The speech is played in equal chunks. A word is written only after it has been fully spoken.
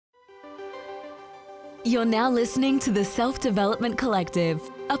You're now listening to the Self-Development Collective,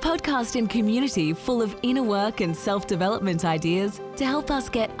 a podcast and community full of inner work and self-development ideas to help us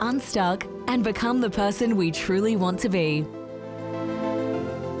get unstuck and become the person we truly want to be.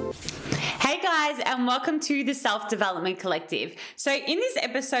 Hey guys, and welcome to the Self-Development Collective. So in this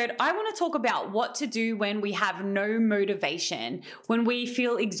episode, I want to talk about what to do when we have no motivation, when we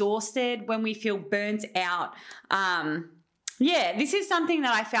feel exhausted, when we feel burnt out. This is something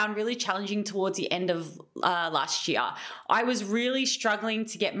that I found really challenging towards the end of last year. I was really struggling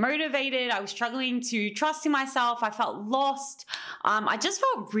to get motivated. I was struggling to trust in myself. I felt lost. I just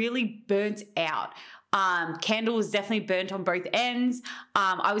felt really burnt out. Candle was definitely burnt on both ends.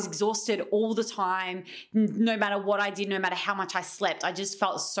 I was exhausted all the time. No matter what I did, no matter how much I slept, I just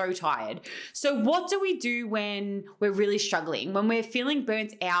felt so tired. So what do we do when we're really struggling? When we're feeling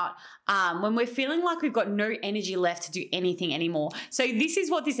burnt out? When we're feeling like we've got no energy left to do anything anymore? So this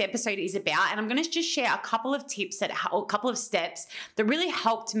is what this episode is about. And I'm going to just share a couple of tips, a couple of steps that really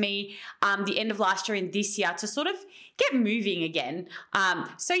helped me the end of last year and this year to sort of get moving again.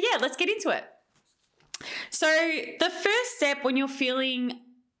 Let's get into it. So the first step when you're feeling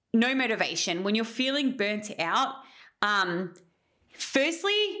no motivation, when you're feeling burnt out,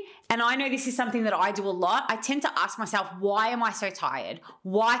 firstly, and I know this is something that I do a lot, I tend to ask myself, why am I so tired?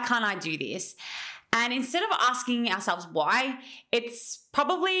 Why can't I do this? And instead of asking ourselves why, it's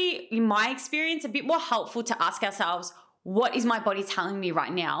probably, in my experience, a bit more helpful to ask ourselves, what is my body telling me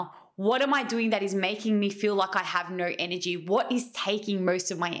right now? What am I doing that is making me feel like I have no energy? What is taking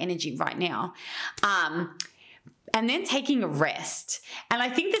most of my energy right now? And then taking a rest. And I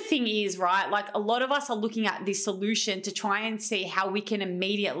think the thing is, right, like a lot of us are looking at this solution to try and see how we can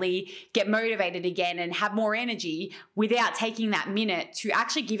immediately get motivated again and have more energy without taking that minute to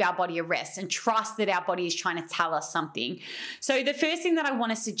actually give our body a rest and trust that our body is trying to tell us something. So the first thing that I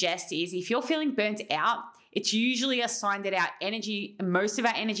want to suggest is if you're feeling burnt out, it's usually a sign that our energy, most of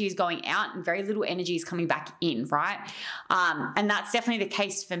our energy is going out and very little energy is coming back in, right? And that's definitely the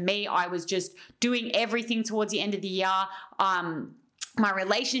case for me. I was just doing everything towards the end of the year. My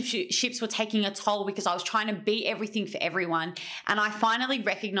relationships were taking a toll because I was trying to be everything for everyone. And I finally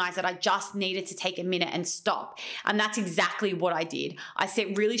recognized that I just needed to take a minute and stop. And that's exactly what I did. I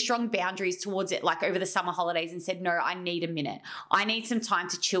set really strong boundaries towards it, like over the summer holidays, and said, no, I need a minute. I need some time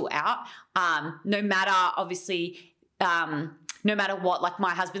to chill out. No matter what, like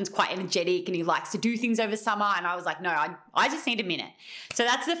my husband's quite energetic and he likes to do things over summer. And I was like, no, I just need a minute. So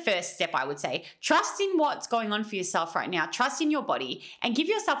that's the first step, I would say. Trust in what's going on for yourself right now. Trust in your body and give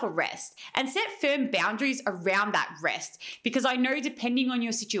yourself a rest and set firm boundaries around that rest. Because I know depending on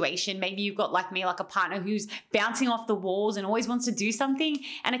your situation, maybe you've got like me, like a partner who's bouncing off the walls and always wants to do something.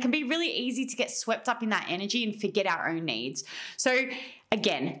 And it can be really easy to get swept up in that energy and forget our own needs. So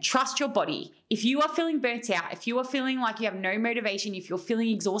again, trust your body. If you are feeling burnt out, if you are feeling like you have no motivation, if you're feeling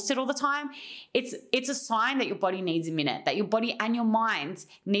exhausted all the time, it's a sign that your body needs a minute, that your body and your mind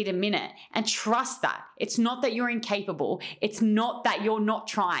need a minute. And trust that. It's not that you're incapable. It's not that you're not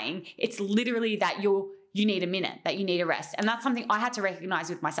trying. It's literally that you need a minute, that you need a rest. And that's something I had to recognize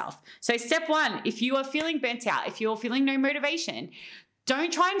with myself. So step one, if you are feeling burnt out, if you're feeling no motivation,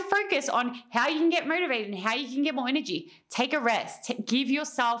 don't try and focus on how you can get motivated and how you can get more energy. Take a rest. Give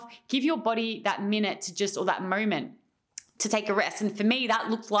your body that minute to just, or that moment to take a rest. And for me,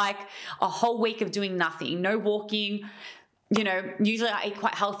 that looked like a whole week of doing nothing, no walking. You know, usually I eat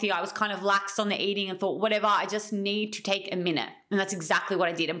quite healthy. I was kind of lax on the eating and thought, whatever, I just need to take a minute. And that's exactly what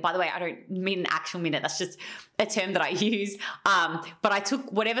I did. And by the way, I don't mean an actual minute. That's just a term that I use. But I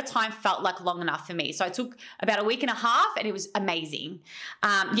took whatever time felt like long enough for me. So I took about a week and a half and it was amazing.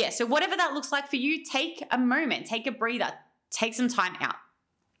 So whatever that looks like for you, take a moment, take a breather, take some time out.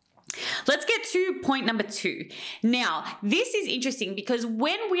 Let's get to point number 2. Now, this is interesting because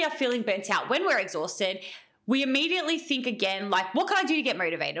when we are feeling burnt out, when we're exhausted, we immediately think again, like, what can I do to get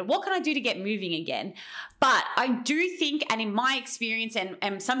motivated? What can I do to get moving again? But I do think, and in my experience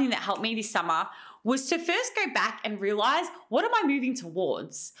and something that helped me this summer, was to first go back and realize, what am I moving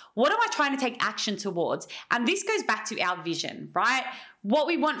towards? What am I trying to take action towards? And this goes back to our vision, right? What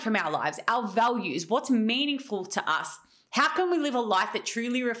we want from our lives, our values, what's meaningful to us. How can we live a life that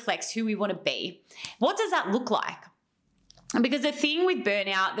truly reflects who we want to be? What does that look like? Because the thing with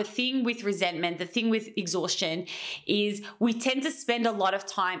burnout, the thing with resentment, the thing with exhaustion is we tend to spend a lot of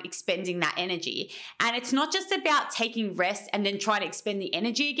time expending that energy. And it's not just about taking rest and then trying to expend the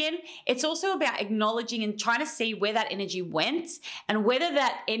energy again. It's also about acknowledging and trying to see where that energy went and whether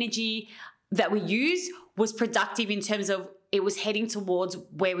that energy that we use was productive in terms of it was heading towards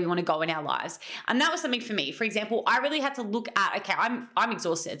where we want to go in our lives. And that was something for me. For example, I really had to look at, okay, I'm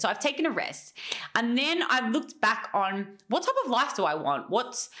exhausted. So I've taken a rest. And then I looked back on what type of life do I want?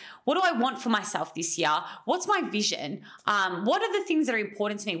 What do I want for myself this year? What's my vision? What are the things that are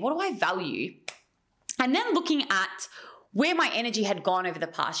important to me? What do I value? And then looking at where my energy had gone over the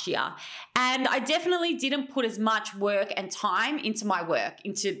past year. And I definitely didn't put as much work and time into my work,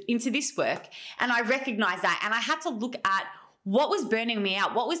 into this work. And I recognized that. And I had to look at what was burning me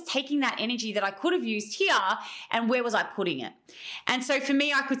out, what was taking that energy that I could have used here, and where was I putting it? And so for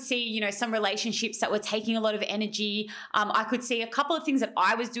me, I could see, some relationships that were taking a lot of energy. I could see a couple of things that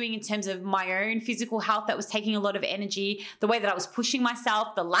I was doing in terms of my own physical health that was taking a lot of energy, the way that I was pushing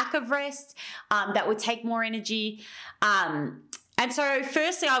myself, the lack of rest that would take more energy. And so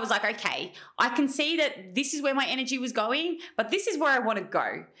firstly, I was like, okay, I can see that this is where my energy was going, but this is where I want to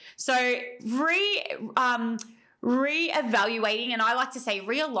go. So reevaluating, and I like to say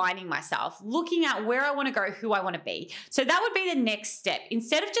realigning myself, looking at where I want to go, who I want to be. So that would be the next step.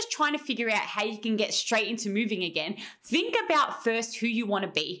 Instead of just trying to figure out how you can get straight into moving again, think about first who you want to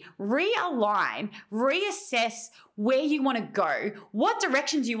be, realign, reassess where you want to go, what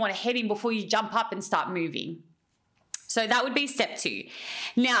direction do you want to head in before you jump up and start moving. So that would be step 2.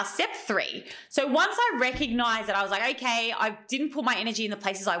 Now, step 3. So once I recognized that I was like, okay, I didn't put my energy in the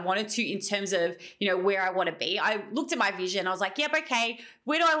places I wanted to in terms of, where I want to be. I looked at my vision. I was like, yep, okay,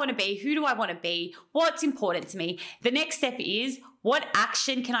 where do I want to be? Who do I want to be? What's important to me? The next step is, what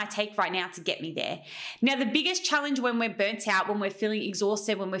action can I take right now to get me there? Now, the biggest challenge when we're burnt out, when we're feeling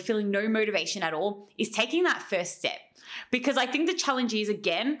exhausted, when we're feeling no motivation at all, is taking that first step. Because I think the challenge is,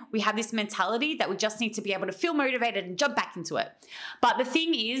 again, we have this mentality that we just need to be able to feel motivated and jump back into it. But the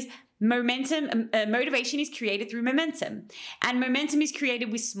thing is, motivation is created through momentum. And momentum is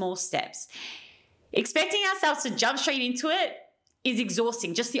created with small steps. Expecting ourselves to jump straight into it is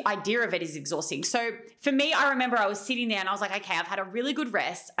exhausting. Just the idea of it is exhausting. So for me, I remember I was sitting there and I was like, okay, I've had a really good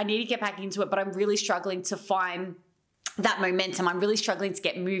rest. I need to get back into it, but I'm really struggling to find that momentum. I'm really struggling to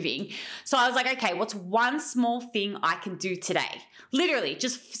get moving. So I was like, okay, what's one small thing I can do today? Literally,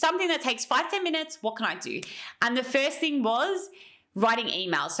 just something that takes 5-10 minutes. What can I do? And the first thing was writing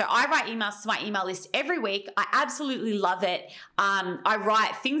emails. So I write emails to my email list every week. I absolutely love it. I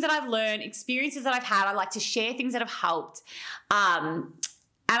write things that I've learned, experiences that I've had. I like to share things that have helped.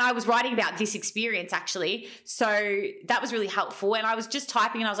 And I was writing about this experience actually. So that was really helpful. And I was just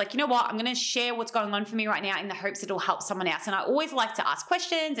typing and I was like, you know what? I'm going to share what's going on for me right now in the hopes that it'll help someone else. And I always like to ask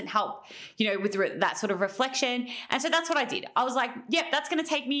questions and help, with that sort of reflection. And so that's what I did. I was like, yep, that's going to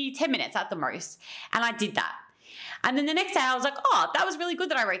take me 10 minutes at the most. And I did that. And then the next day I was like, oh, that was really good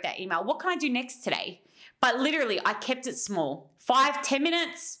that I wrote that email. What can I do next today? But literally I kept it small. 5-10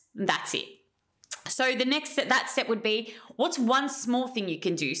 minutes, that's it. So that step would be, what's one small thing you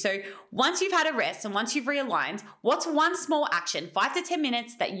can do? So once you've had a rest and once you've realigned, what's one small action, 5 to 10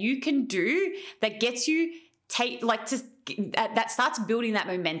 minutes that you can do that gets you that starts building that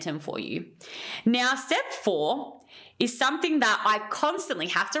momentum for you. Now, step 4 is something that I constantly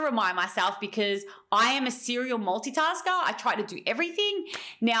have to remind myself because I am a serial multitasker. I try to do everything.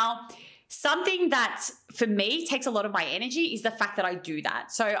 Now, something that for me takes a lot of my energy is the fact that I do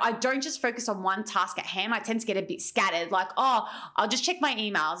that. So I don't just focus on one task at hand. I tend to get a bit scattered, like, oh, I'll just check my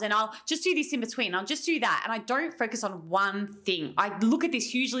emails and I'll just do this in between. I'll just do that. And I don't focus on one thing. I look at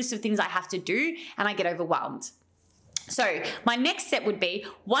this huge list of things I have to do and I get overwhelmed. So my next step would be,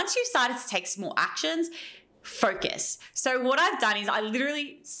 once you've started to take small actions, focus. So what I've done is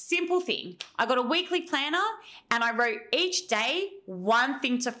simple thing. I got a weekly planner and I wrote each day one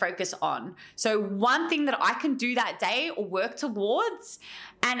thing to focus on. So one thing that I can do that day or work towards.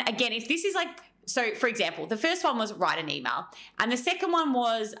 And again, if this is so for example, the first one was write an email. And the second one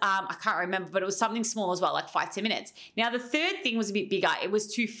was, I can't remember, but it was something small as well, like 5-10 minutes. Now the third thing was a bit bigger. It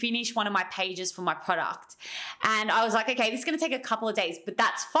was to finish one of my pages for my product. And I was like, okay, this is going to take a couple of days, but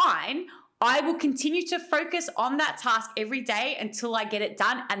that's fine. I will continue to focus on that task every day until I get it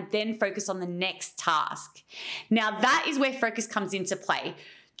done and then focus on the next task. Now that is where focus comes into play.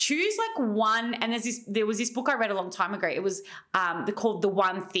 Choose one, and there was this book I read a long time ago. It was called The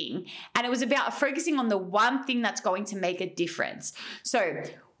One Thing, and it was about focusing on the one thing that's going to make a difference. So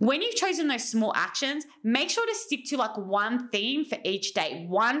when you've chosen those small actions, make sure to stick to one theme for each day,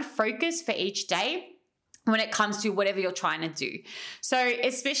 one focus for each day. when it comes to whatever you're trying to do. So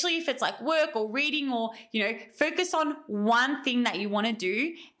especially if it's like work or reading or, focus on one thing that you want to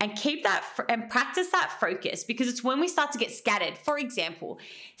do and keep that and practice that focus, because it's when we start to get scattered. For example,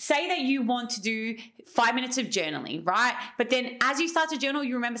 say that you want to do 5 minutes of journaling, right? But then as you start to journal,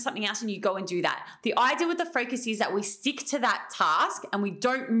 you remember something else and you go and do that. The idea with the focus is that we stick to that task and we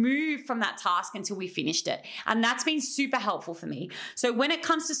don't move from that task until we finished it. And that's been super helpful for me. So when it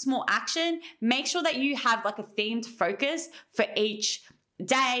comes to small action, make sure that you have like a themed focus for each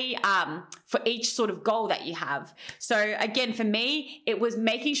day, for each sort of goal that you have. So again, for me, it was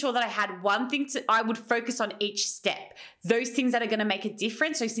making sure that I had one thing I would focus on each step, those things that are going to make a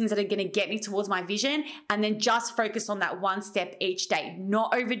difference, those things that are going to get me towards my vision, and then just focus on that one step each day,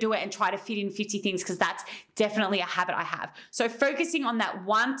 not overdo it and try to fit in 50 things, because that's definitely a habit I have. So focusing on that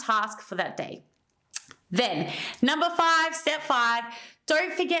one task for that day. Then step 5,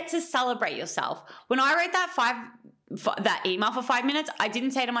 don't forget to celebrate yourself. When I wrote that email for 5 minutes, I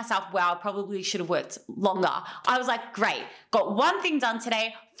didn't say to myself, wow, I probably should have worked longer. I was like, great, got one thing done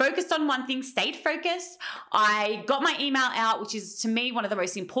today, focused on one thing, stayed focused. I got my email out, which is to me one of the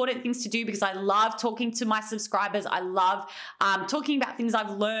most important things to do, because I love talking to my subscribers. I love talking about things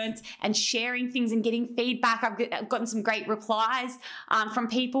I've learned and sharing things and getting feedback. I've gotten some great replies from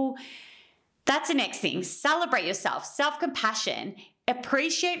people. That's the next thing. Celebrate yourself. Self-compassion.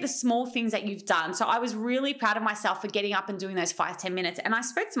 Appreciate the small things that you've done. So I was really proud of myself for getting up and doing those 5-10 minutes, and I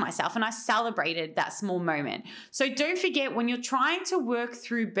spoke to myself and I celebrated that small moment. So don't forget, when you're trying to work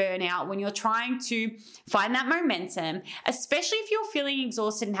through burnout, when you're trying to find that momentum, especially if you're feeling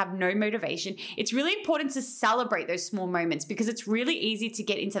exhausted and have no motivation, it's really important to celebrate those small moments, because it's really easy to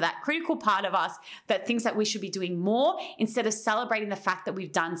get into that critical part of us that thinks that we should be doing more instead of celebrating the fact that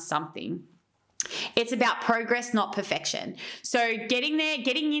we've done something. It's about progress, not perfection. So getting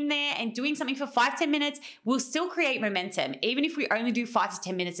in there and doing something for 5-10 minutes will still create momentum, even if we only do 5 to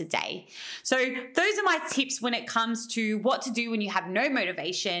 10 minutes a day. So those are my tips when it comes to what to do when you have no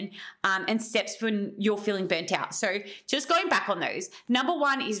motivation, and steps when you're feeling burnt out. So just going back on those. Number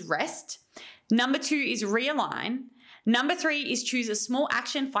 1 is rest. Number 2 is realign. Number 3 is choose a small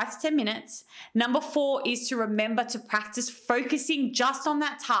action, 5 to 10 minutes. Number 4 is to remember to practice focusing just on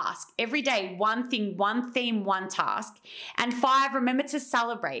that task every day, one thing, one theme, one task. And 5, remember to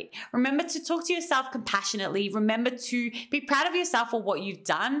celebrate. Remember to talk to yourself compassionately. Remember to be proud of yourself for what you've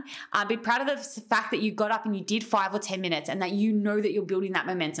done. Be proud of the fact that you got up and you did 5 or 10 minutes, and that you know that you're building that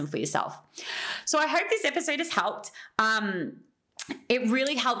momentum for yourself. So I hope this episode has helped. It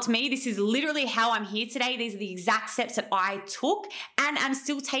really helped me. This is literally how I'm here today. These are the exact steps that I took and I'm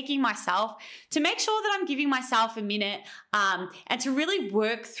still taking myself to make sure that I'm giving myself a minute and to really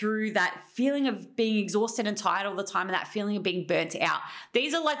work through that feeling of being exhausted and tired all the time, and that feeling of being burnt out.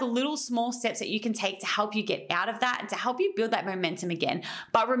 These are like little small steps that you can take to help you get out of that and to help you build that momentum again.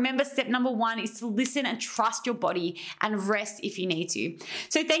 But remember, step number 1 is to listen and trust your body and rest if you need to.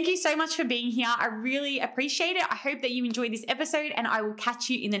 So thank you so much for being here. I really appreciate it. I hope that you enjoyed this episode, and I will catch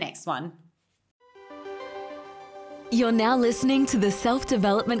you in the next one. You're now listening to the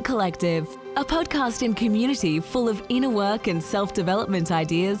Self-Development Collective, a podcast and community full of inner work and self-development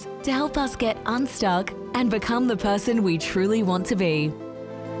ideas to help us get unstuck and become the person we truly want to be.